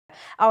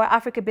Our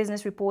Africa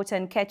business reporter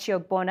Nkechi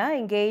Ogbonna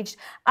engaged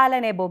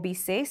Alan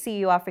Ebobisse,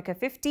 CEO Africa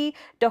 50,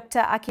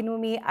 Dr.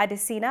 Akinwumi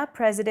Adesina,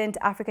 President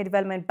Africa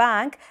Development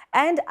Bank,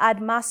 and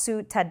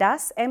Admassu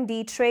Tadasse,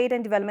 MD Trade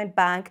and Development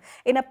Bank,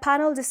 in a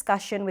panel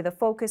discussion with a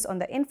focus on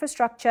the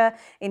infrastructure,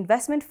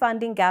 investment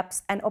funding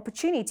gaps, and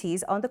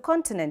opportunities on the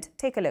continent.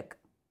 Take a look.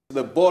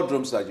 The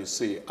boardrooms that you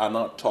see are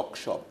not talk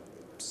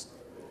shops.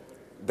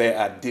 They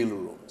are deal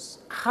rooms.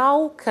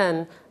 How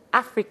can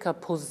Africa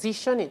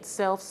position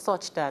itself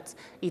such that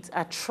it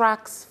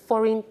attracts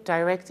foreign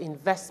direct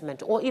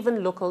investment or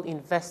even local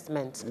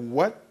investment?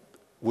 What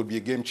would be a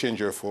game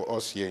changer for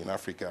us here in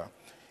Africa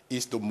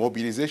is the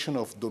mobilization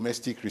of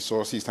domestic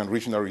resources and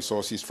regional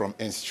resources from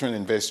institutional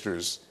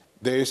investors.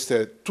 There is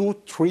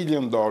 $2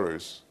 trillion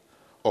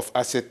of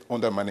asset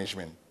under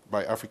management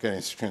by African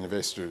institutional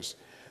investors,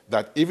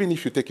 that even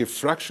if you take a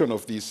fraction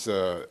of this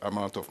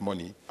amount of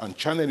money and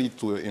channel it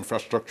to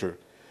infrastructure,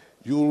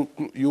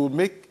 you'll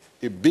make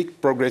a big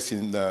progress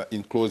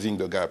in closing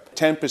the gap.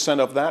 10%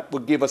 of that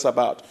would give us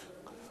about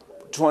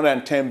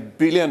 $210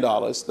 billion.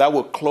 That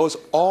will close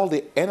all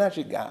the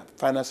energy gap,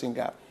 financing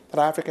gap that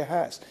Africa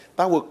has.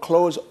 That will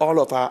close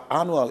all of our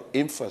annual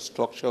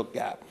infrastructure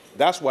gap.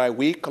 That's why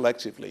we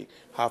collectively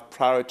have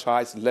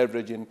prioritized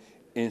leveraging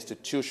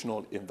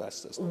institutional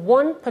investors.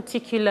 One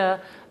particular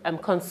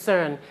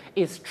concern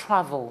is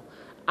travel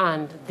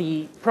and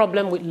the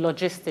problem with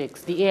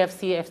logistics. The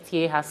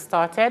AfCFTA has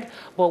started,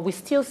 but we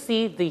still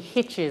see the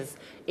hitches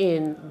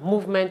in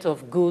movement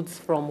of goods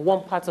from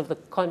one part of the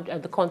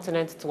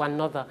continent to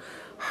another.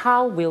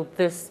 How will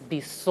this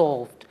be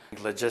solved?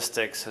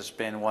 Logistics has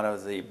been one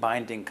of the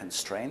binding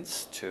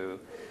constraints to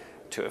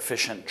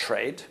efficient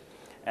trade.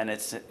 And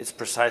it's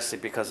precisely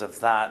because of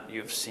that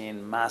you've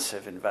seen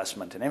massive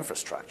investment in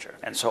infrastructure.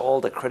 And so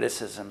all the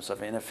criticisms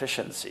of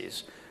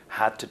inefficiencies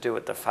had to do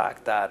with the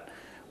fact that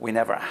we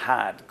never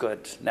had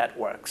good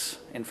networks,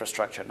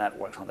 infrastructure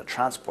networks on the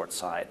transport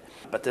side.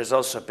 But there's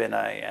also been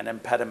an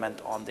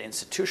impediment on the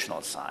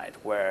institutional side,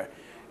 where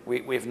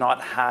we've not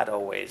had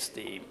always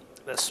the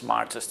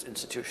smartest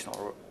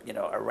institutional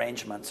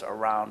arrangements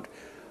around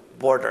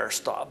border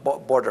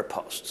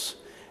posts.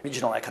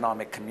 Regional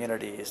economic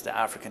communities, the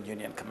African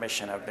Union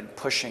Commission, have been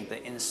pushing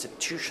the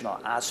institutional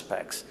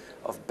aspects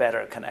of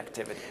better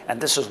connectivity.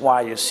 And this is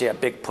why you see a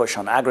big push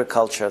on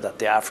agriculture that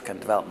the African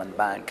Development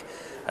Bank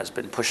has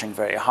been pushing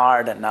very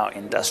hard, and now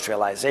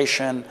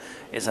industrialization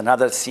is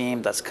another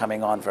theme that's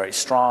coming on very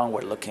strong.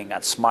 We're looking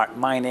at smart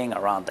mining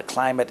around the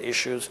climate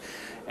issues.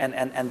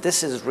 And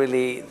this is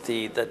really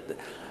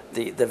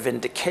the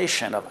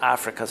vindication of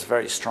Africa's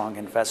very strong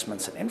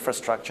investments in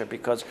infrastructure,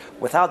 because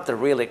without the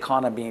real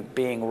economy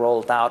being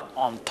rolled out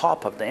on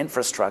top of the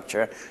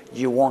infrastructure,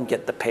 you won't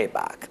get the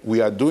payback.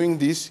 We are doing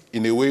this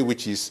in a way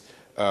which is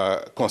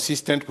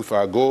consistent with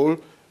our goal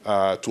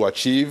to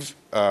achieve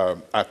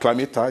our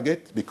climate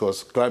target,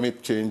 because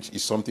climate change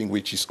is something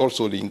which is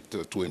also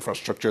linked to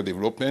infrastructure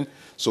development.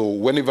 So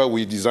whenever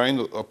we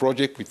design a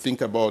project, we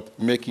think about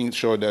making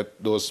sure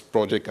that those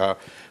projects are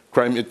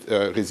climate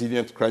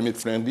resilient, climate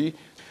friendly.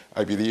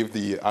 I believe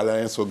the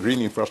Alliance for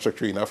Green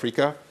Infrastructure in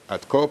Africa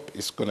at COP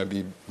is going to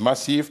be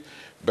massive,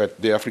 but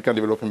the African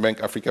Development Bank,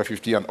 Africa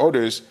 50, and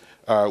others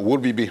will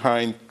be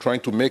behind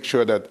trying to make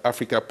sure that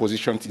Africa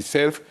positions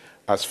itself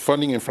as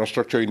funding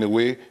infrastructure in a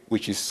way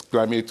which is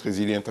climate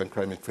resilient and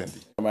climate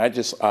friendly. I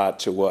just add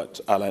to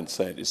what Alan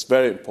said. It's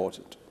very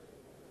important,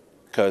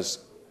 because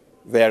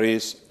there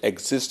is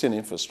existing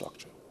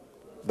infrastructure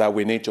that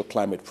we need to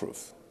climate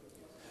proof.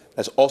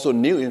 There's also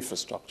new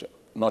infrastructure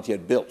not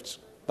yet built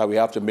that we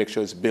have to make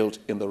sure it's built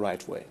in the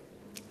right way.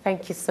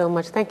 Thank you so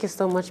much. Thank you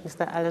so much,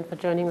 Mr. Allen, for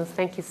joining us.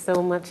 Thank you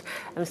so much,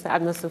 Mr.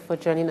 Admassu, for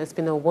joining us. It's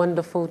been a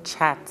wonderful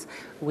chat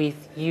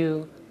with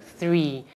you three.